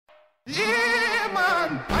Yeah,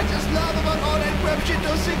 man! I just love about all that rap shit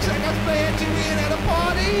those 6 seconds playing to me at a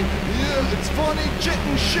party. Yeah, it's funny,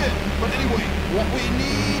 chicken shit. But anyway, what we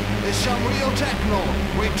need is some real techno.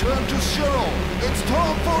 Return to zero. It's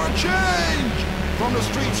time for a change. From the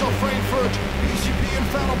streets of Frankfurt, P.C.P. and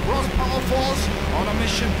fellow Bros Power Force on a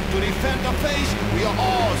mission to defend the face. We are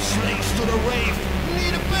all slaves to the rave.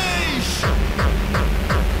 Need a bass.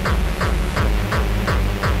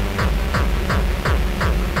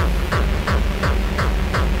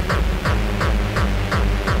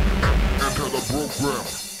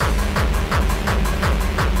 Program.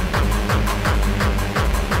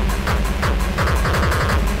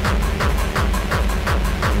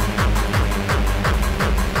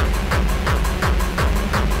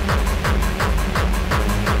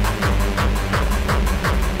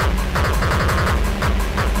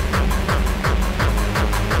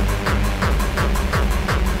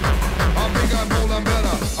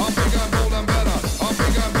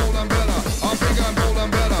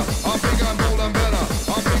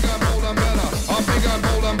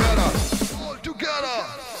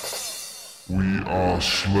 We are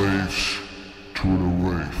slaves to the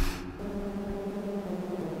rave.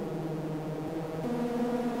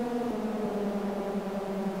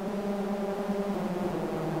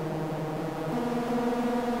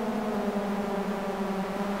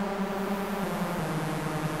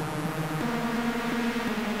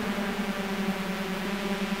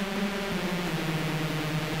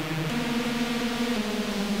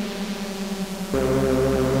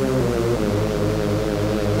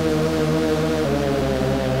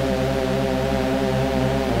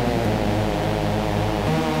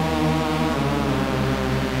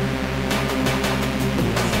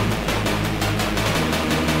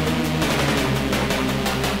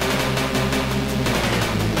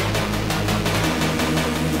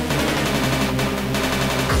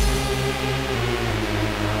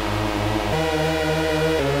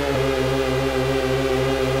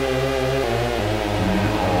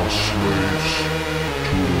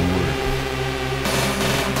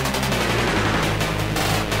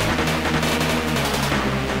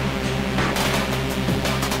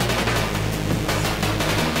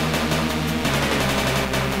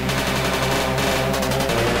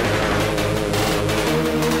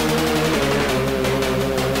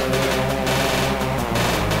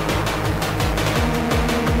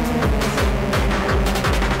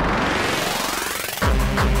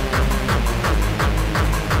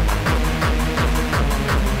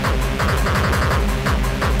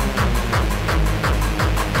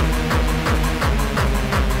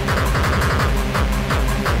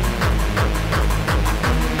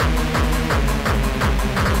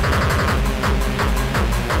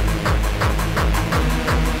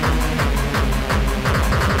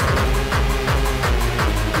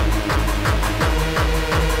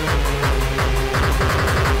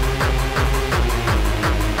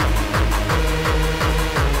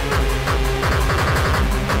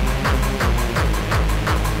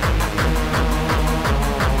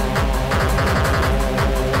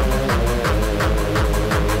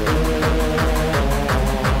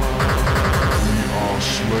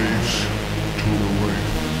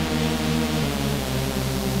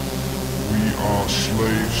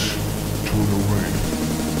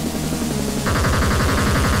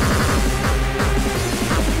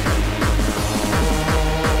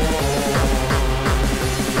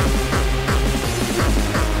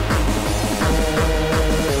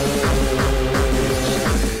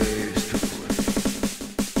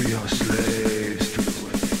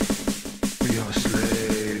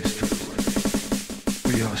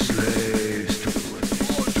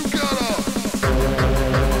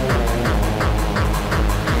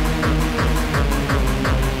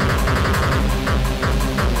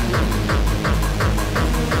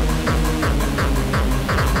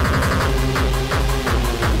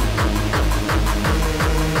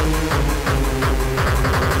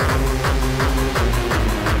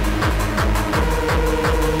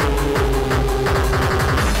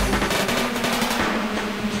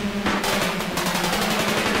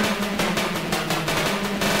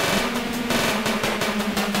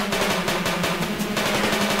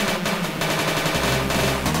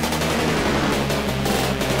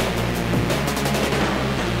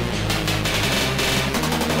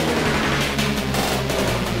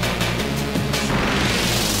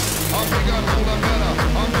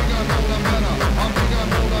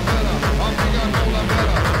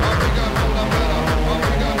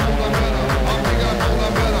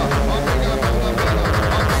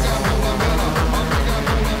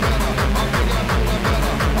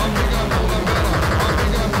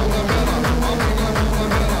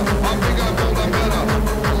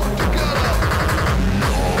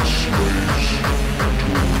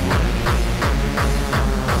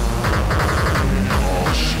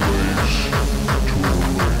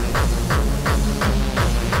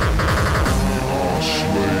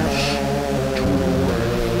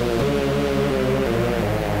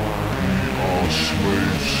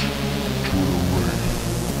 place.